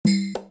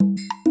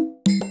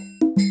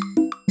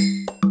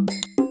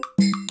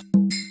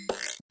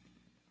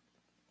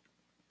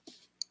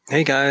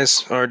Hey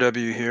guys,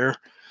 RW here.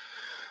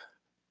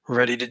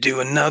 Ready to do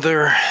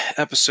another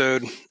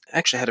episode.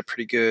 Actually had a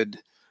pretty good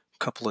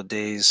couple of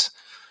days.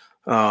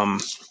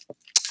 Um,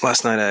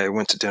 Last night I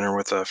went to dinner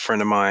with a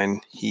friend of mine.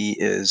 He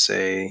is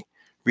a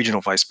regional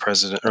vice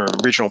president or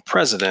regional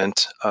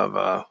president of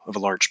a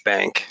large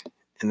bank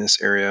in this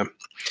area.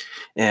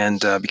 And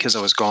because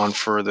I was gone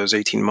for those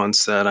 18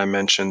 months that I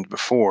mentioned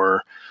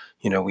before,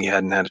 we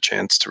hadn't had a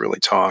chance to really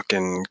talk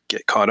and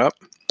get caught up.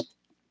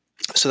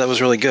 So that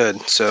was really good.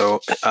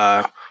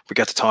 We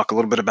got to talk a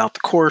little bit about the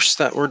course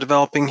that we're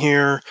developing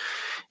here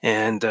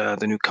and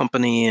the new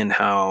company and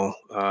how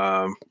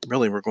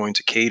really we're going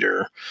to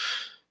cater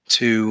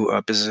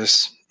to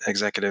business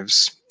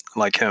executives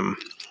like him.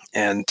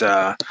 And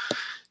uh,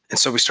 and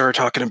so we started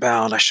talking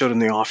about. I showed him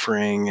the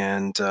offering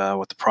and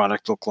what the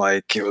product looked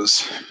like. It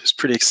was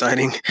pretty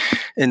exciting.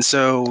 And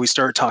so we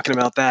started talking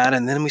about that,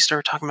 and then we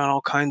started talking about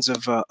all kinds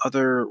of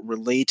other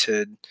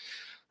related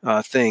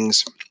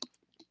things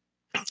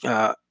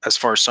as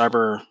far as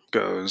cyber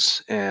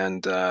goes,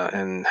 and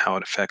how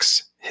it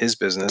affects his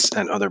business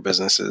and other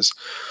businesses.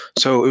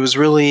 So it was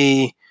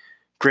really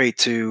great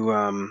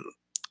to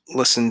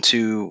listen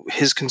to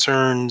his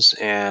concerns,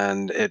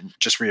 and it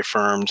just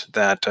reaffirmed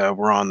that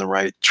we're on the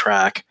right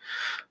track.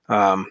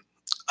 Um,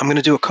 I'm going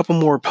to do a couple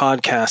more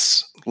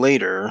podcasts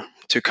later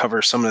to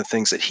cover some of the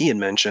things that he had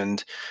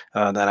mentioned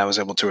that I was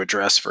able to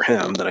address for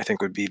him that I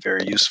think would be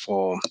very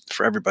useful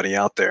for everybody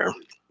out there.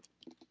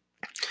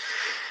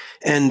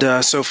 And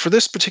so for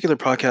this particular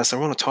podcast, I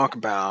want to talk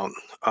about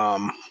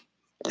um,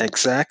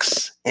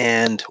 execs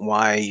and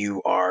why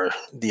you are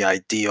the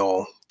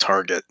ideal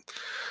target.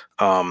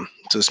 So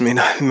this may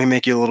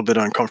make you a little bit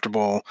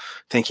uncomfortable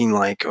thinking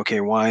like,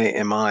 okay, why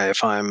am I,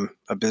 if I'm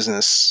a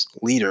business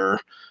leader,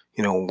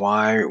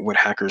 why would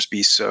hackers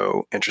be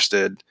so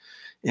interested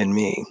in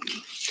me?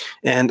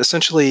 And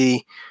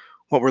essentially,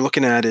 what we're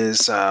looking at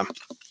is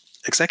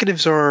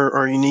executives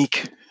are a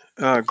unique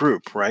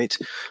group, right?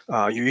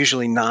 You're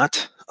usually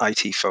not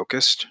IT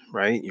focused,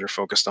 right? You're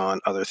focused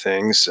on other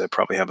things.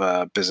 Probably have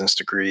a business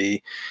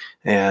degree,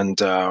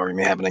 and or you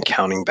may have an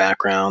accounting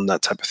background,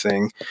 that type of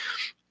thing.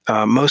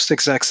 Most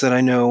execs that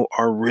I know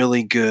are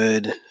really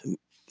good,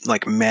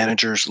 like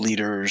managers,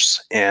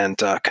 leaders, and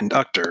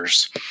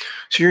conductors.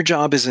 So your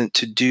job isn't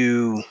to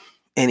do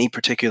any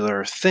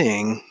particular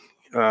thing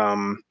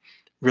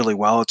really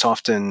well. It's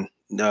often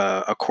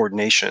a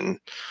coordination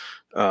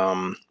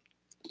um,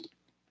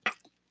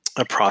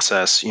 a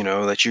process,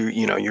 that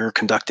you're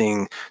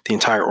conducting the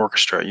entire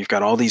orchestra. You've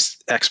got all these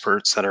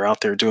experts that are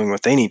out there doing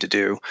what they need to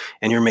do,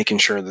 and you're making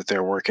sure that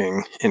they're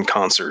working in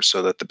concert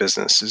so that the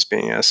business is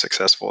being as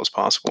successful as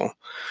possible.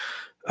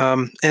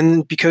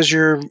 And because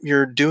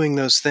you're doing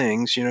those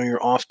things,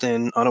 you're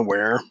often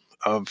unaware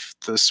of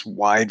this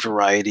wide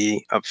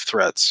variety of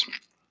threats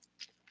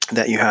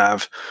that you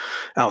have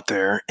out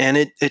there, and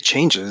it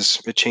changes.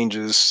 It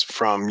changes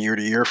from year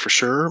to year for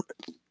sure,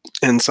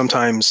 and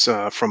sometimes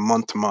from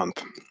month to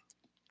month.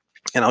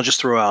 And I'll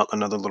just throw out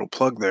another little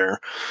plug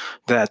there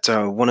that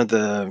one of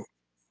the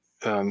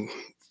um,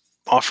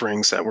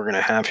 offerings that we're going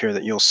to have here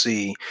that you'll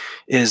see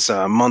is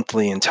a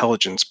monthly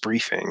intelligence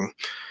briefing.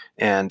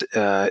 And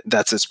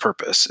that's its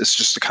purpose. It's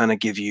just to kind of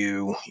give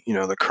you,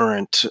 the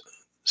current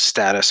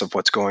status of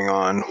what's going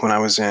on. When I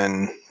was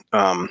in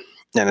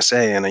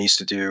NSA and I used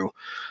to do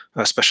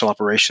special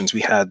operations,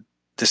 we had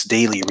this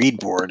daily read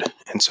board.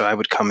 And so I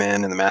would come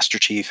in, and the Master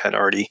Chief had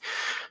already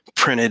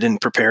printed and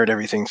prepared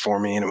everything for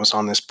me, and it was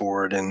on this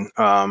board. And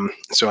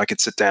so I could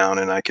sit down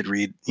and I could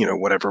read,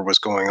 whatever was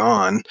going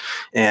on,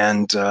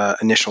 and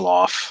initial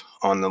off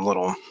on the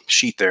little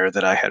sheet there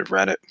that I had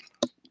read it.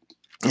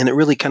 And it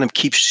really kind of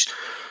keeps,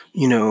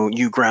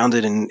 you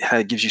grounded, and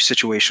gives you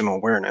situational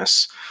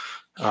awareness.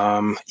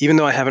 Even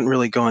though I haven't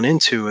really gone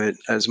into it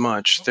as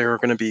much, there are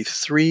going to be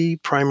three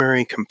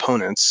primary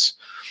components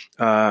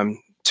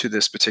to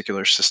this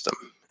particular system,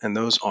 and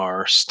those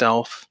are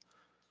stealth,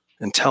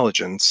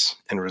 intelligence,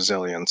 and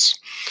resilience.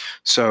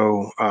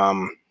 So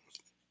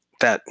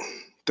that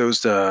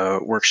those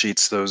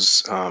worksheets,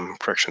 those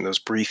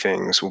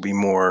briefings will be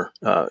more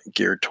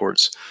geared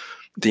towards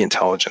the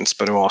intelligence,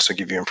 but it will also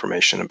give you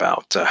information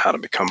about how to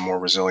become more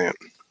resilient.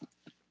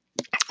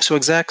 So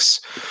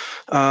execs,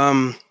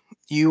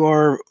 you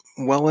are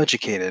well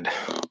educated,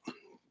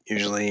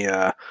 usually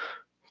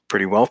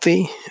pretty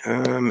wealthy,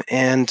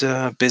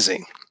 and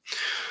busy.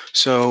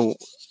 So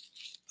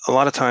a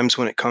lot of times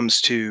when it comes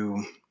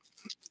to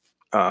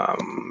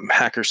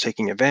hackers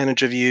taking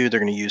advantage of you, they're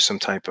going to use some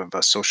type of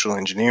social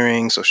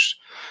engineering.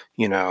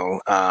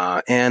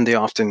 And they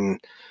often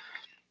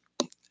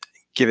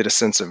give it a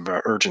sense of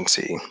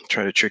urgency,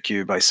 try to trick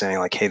you by saying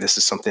like, "Hey, this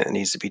is something that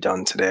needs to be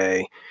done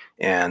today,"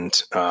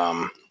 and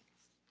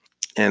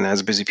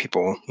as busy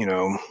people,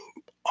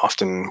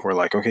 often we're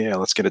like, "Okay, yeah,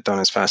 let's get it done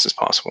as fast as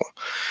possible."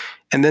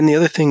 And then the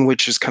other thing,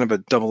 which is kind of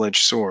a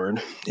double-edged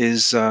sword,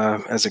 is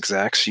as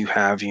execs, you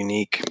have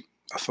unique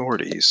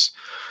authorities.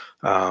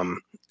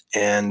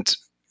 And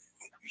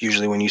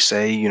usually when you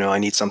say, I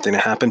need something to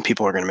happen,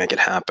 people are going to make it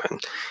happen.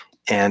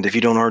 And if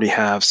you don't already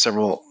have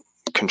several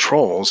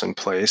controls in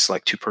place,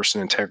 like two-person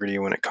integrity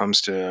when it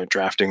comes to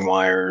drafting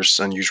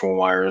wires, unusual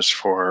wires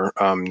for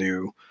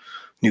new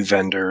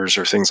vendors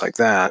or things like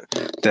that,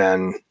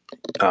 then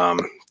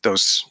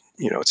those,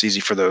 it's easy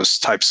for those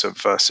types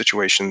of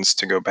situations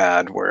to go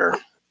bad, where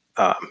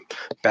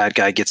bad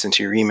guy gets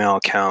into your email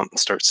account and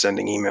starts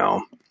sending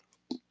email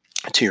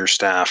to your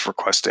staff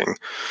requesting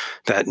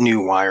that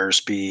new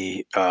wires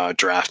be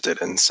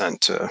drafted and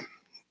sent to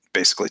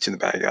basically to the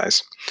bad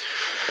guys.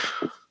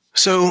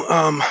 So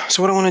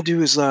what I want to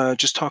do is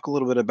just talk a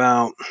little bit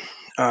about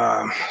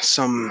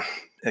some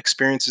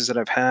experiences that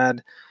I've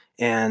had,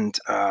 and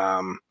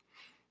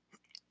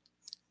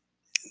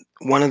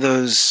one of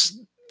those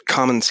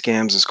common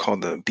scams is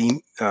called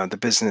the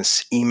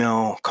business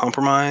email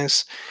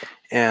compromise,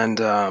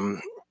 and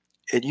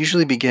it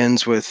usually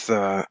begins with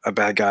a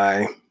bad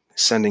guy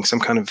sending some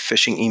kind of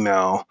phishing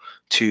email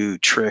to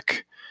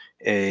trick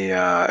a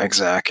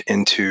exec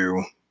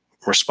into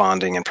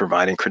responding and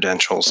providing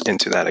credentials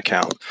into that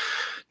account.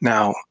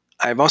 Now,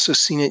 I've also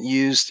seen it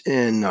used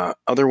in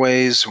other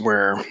ways,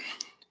 where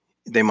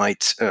they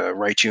might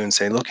write you and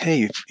say, "Look,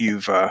 hey,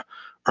 you've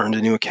earned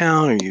a new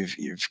account, or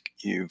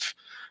you've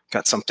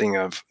got something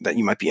of that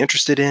you might be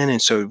interested in,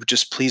 and so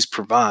just please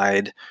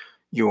provide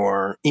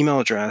your email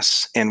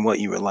address and what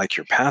you would like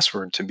your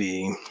password to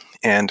be,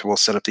 and we'll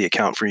set up the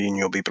account for you, and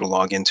you'll be able to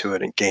log into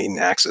it and gain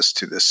access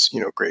to this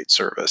great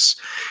service."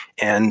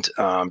 And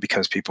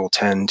because people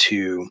tend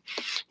to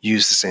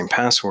use the same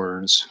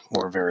passwords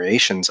or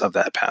variations of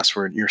that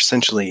password, you're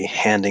essentially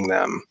handing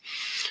them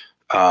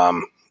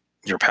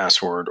your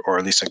password, or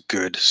at least a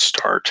good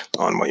start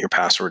on what your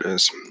password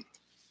is.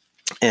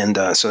 And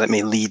so that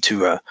may lead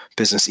to a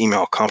business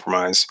email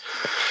compromise.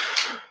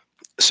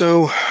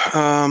 So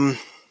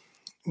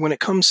when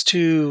it comes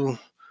to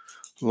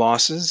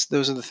losses,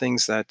 those are the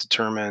things that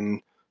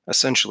determine,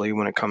 essentially,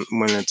 when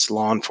it's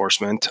law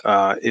enforcement,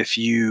 if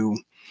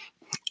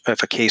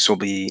a case will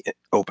be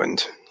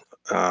opened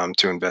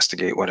to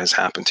investigate what has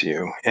happened to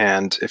you.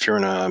 And if you're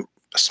in a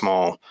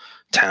small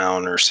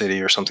town or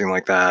city or something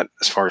like that,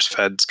 as far as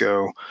feds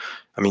go,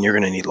 I mean, you're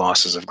going to need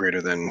losses of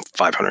greater than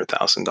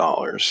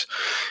 $500,000.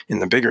 In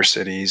the bigger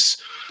cities,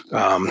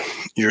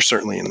 you're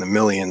certainly in the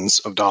millions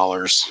of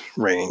dollars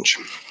range.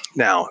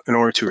 Now, in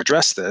order to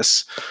address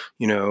this,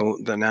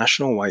 the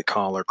National White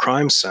Collar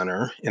Crime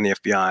Center and the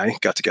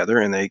FBI got together,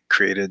 and they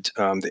created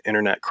the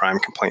Internet Crime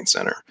Complaint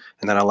Center.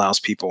 And that allows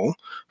people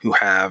who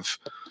have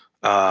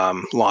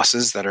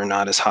losses that are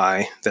not as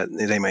high, that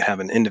they might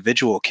have an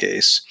individual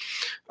case,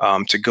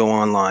 to go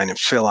online and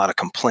fill out a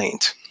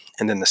complaint.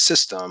 And then the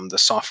system, the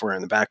software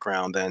in the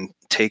background, then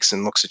takes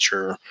and looks at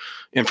your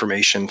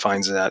information,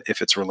 finds out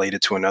if it's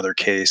related to another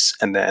case,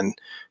 and then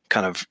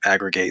kind of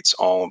aggregates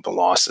all of the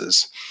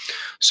losses,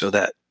 so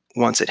that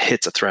once it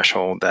hits a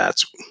threshold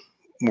that's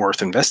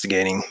worth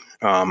investigating,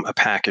 a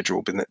package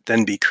will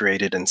then be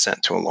created and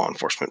sent to a law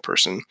enforcement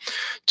person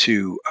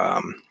to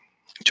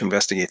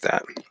investigate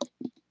that.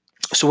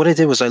 So what I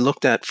did was I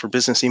looked at, for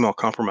business email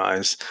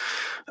compromise,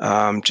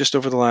 just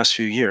over the last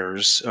few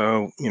years,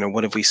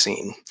 what have we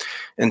seen?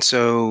 And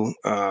so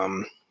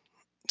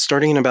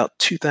starting in about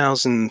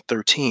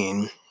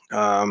 2013,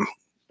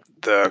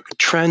 the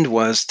trend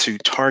was to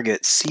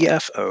target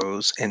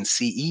CFOs and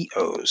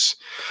CEOs.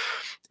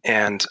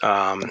 And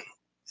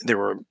there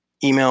were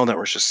email that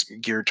was just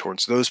geared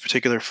towards those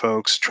particular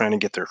folks trying to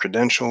get their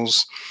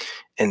credentials.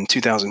 In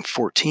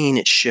 2014,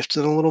 it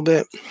shifted a little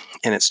bit,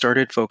 and it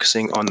started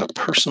focusing on the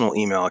personal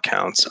email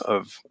accounts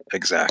of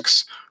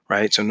execs,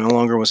 right? So no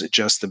longer was it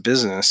just the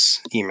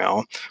business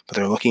email, but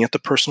they're looking at the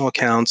personal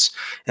accounts.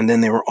 And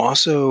then they were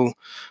also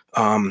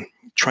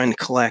trying to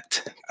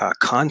collect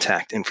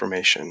contact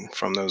information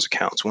from those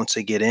accounts. Once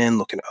they get in,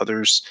 look at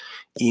others'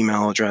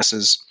 email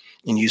addresses,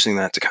 and using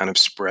that to kind of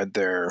spread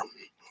their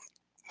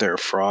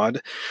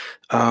fraud.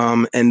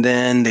 And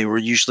then they were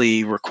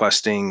usually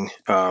requesting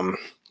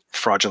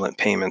fraudulent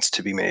payments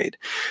to be made.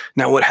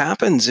 Now, what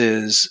happens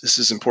is, this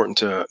is important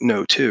to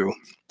know too,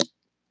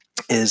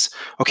 is,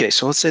 okay,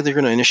 so let's say they're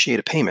going to initiate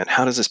a payment.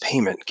 How does this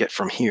payment get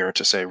from here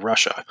to, say,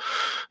 Russia?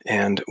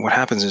 And what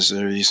happens is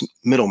there are these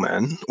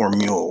middlemen, or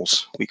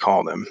mules, we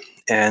call them.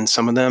 And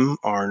some of them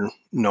are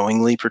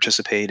knowingly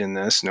participate in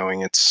this,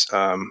 knowing it's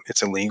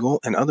illegal,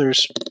 and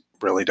others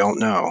really don't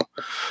know.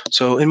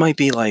 So it might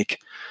be like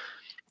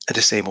a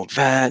disabled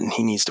vet, and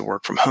he needs to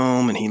work from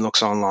home, and he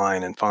looks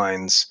online and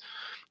finds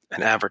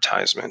an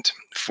advertisement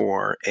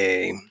for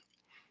a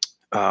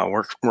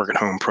work at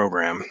home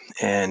program,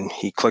 and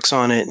he clicks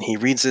on it, and he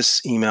reads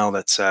this email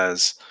that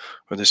says,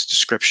 or this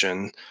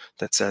description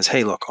that says,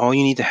 "Hey, look, all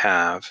you need to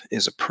have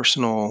is a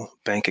personal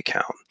bank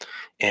account."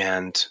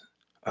 And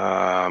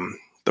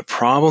the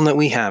problem that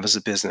we have as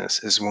a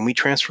business is, when we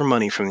transfer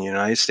money from the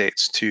United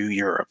States to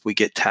Europe, we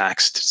get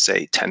taxed,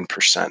 say,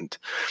 10%.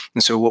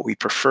 And so what we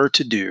prefer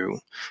to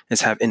do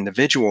is have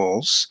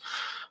individuals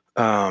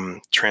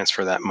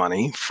transfer that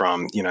money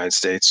from the United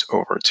States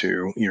over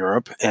to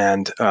Europe,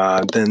 and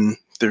then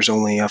there's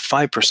only a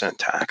 5%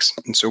 tax.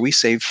 And so we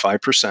save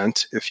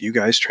 5% if you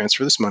guys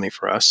transfer this money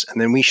for us, and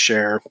then we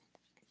share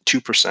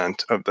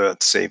 2% of the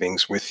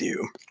savings with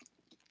you.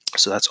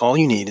 So that's all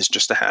you need, is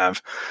just to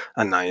have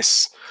a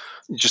nice,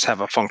 just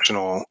have a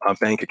functional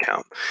bank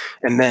account.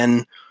 And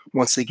then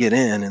once they get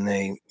in and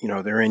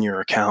they're in your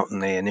account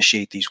and they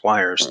initiate these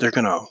wires, they're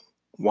going to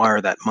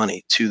wire that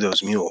money to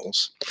those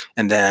mules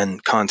and then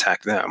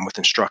contact them with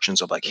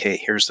instructions of like, hey,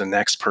 here's the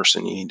next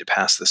person you need to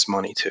pass this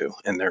money to.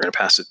 And they're going to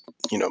pass it,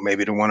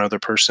 maybe to one other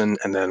person,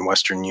 and then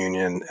Western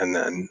Union, and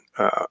then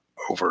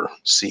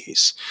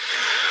overseas.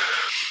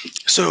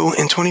 So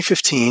in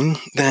 2015,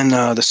 then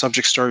the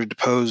subject started to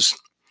pose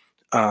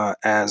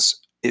as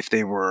if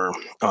they were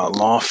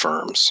law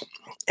firms,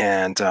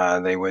 and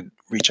they would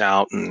reach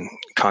out and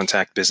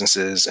contact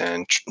businesses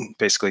and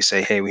basically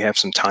say, hey, we have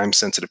some time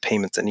sensitive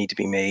payments that need to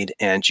be made,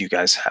 and you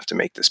guys have to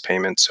make this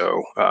payment.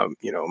 So,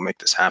 make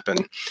this happen.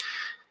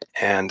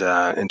 And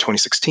in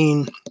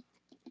 2016,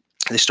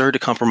 they started to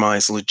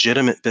compromise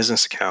legitimate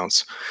business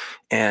accounts.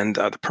 And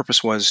the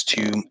purpose was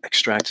to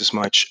extract as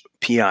much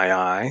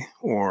PII,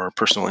 or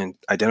personal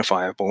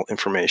identifiable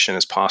information,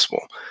 as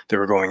possible. They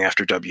were going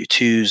after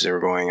W-2s. They were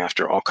going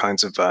after all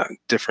kinds of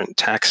different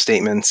tax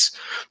statements.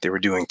 They were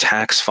doing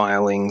tax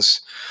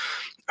filings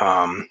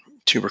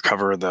to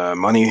recover the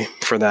money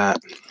for that.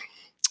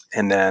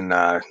 And then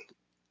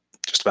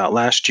just about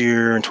last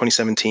year in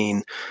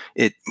 2017,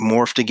 it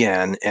morphed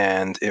again,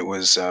 and it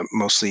was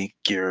mostly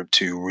geared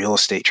to real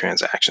estate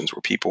transactions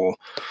where people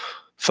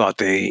thought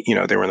they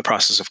were in the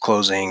process of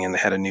closing, and they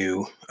had a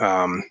new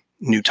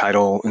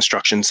title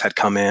instructions had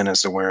come in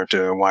as to where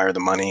to wire the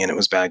money, and it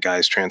was bad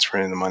guys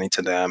transferring the money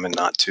to them and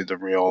not to the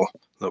real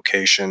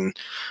location.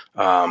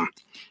 And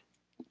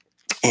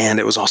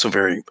it was also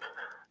very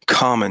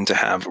common to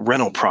have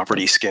rental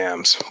property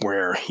scams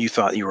where you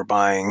thought you were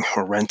buying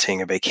or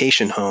renting a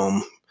vacation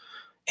home,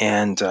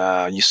 and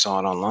you saw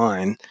it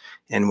online.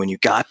 And when you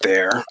got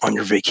there on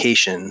your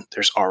vacation,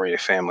 there's already a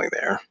family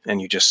there.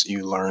 And you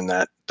learn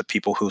that the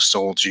people who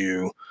sold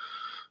you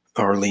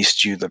or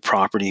leased you the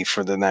property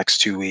for the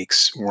next 2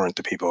 weeks weren't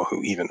the people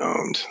who even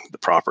owned the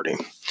property.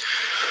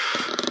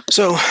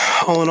 So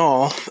all in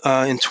all,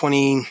 it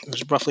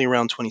was roughly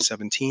around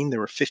 2017,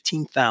 there were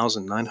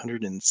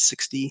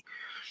 15,960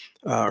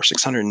 or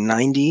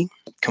 690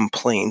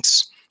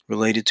 complaints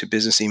related to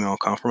business email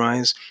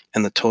compromise,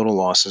 and the total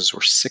losses were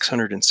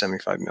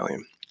 $675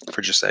 million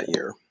for just that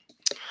year.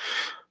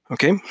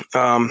 Okay,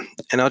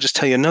 and I'll just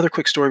tell you another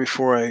quick story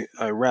before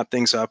I wrap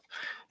things up.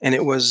 And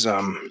it was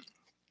a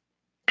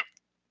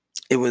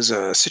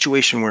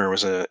situation where it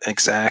was a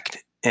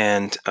exact,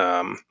 and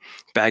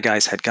bad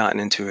guys had gotten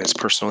into his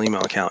personal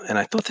email account. And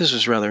I thought this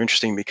was rather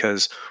interesting,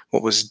 because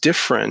what was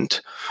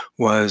different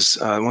was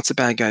once the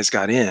bad guys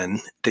got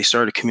in, they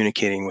started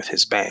communicating with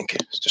his bank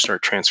to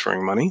start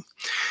transferring money.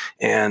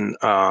 And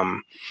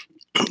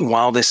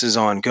while this is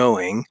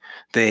ongoing,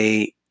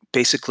 they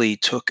basically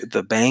took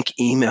the bank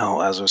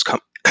email as it was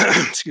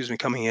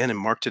coming in and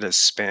marked it as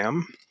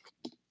spam.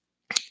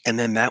 And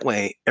then that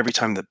way, every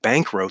time the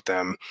bank wrote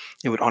them,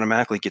 it would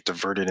automatically get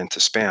diverted into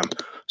spam.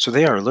 So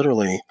they are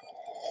literally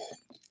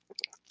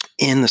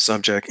in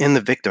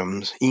the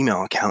victim's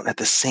email account at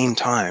the same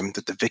time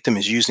that the victim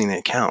is using the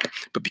account.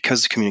 But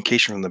because the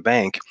communication from the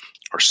bank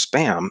are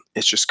spam,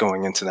 it's just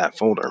going into that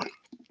folder,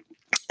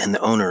 and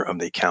the owner of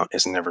the account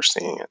is never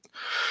seeing it.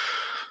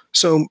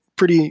 So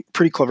pretty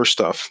clever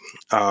stuff.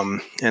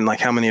 And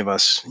like, how many of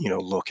us,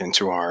 look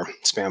into our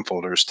spam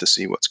folders to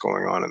see what's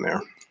going on in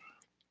there?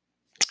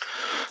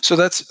 So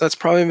that's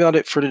probably about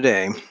it for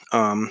today.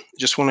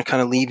 Just want to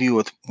kind of leave you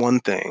with one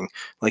thing.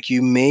 Like,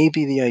 you may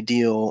be the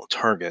ideal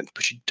target,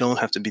 but you don't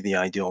have to be the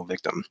ideal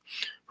victim,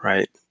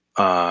 right?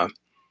 I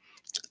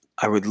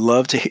would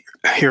love to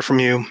hear from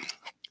you,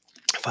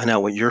 find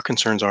out what your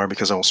concerns are,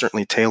 because I will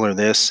certainly tailor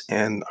this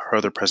and our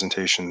other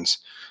presentations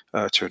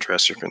to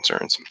address your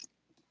concerns.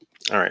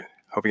 All right.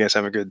 Hope you guys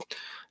have a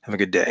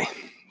good day.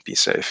 Be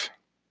safe.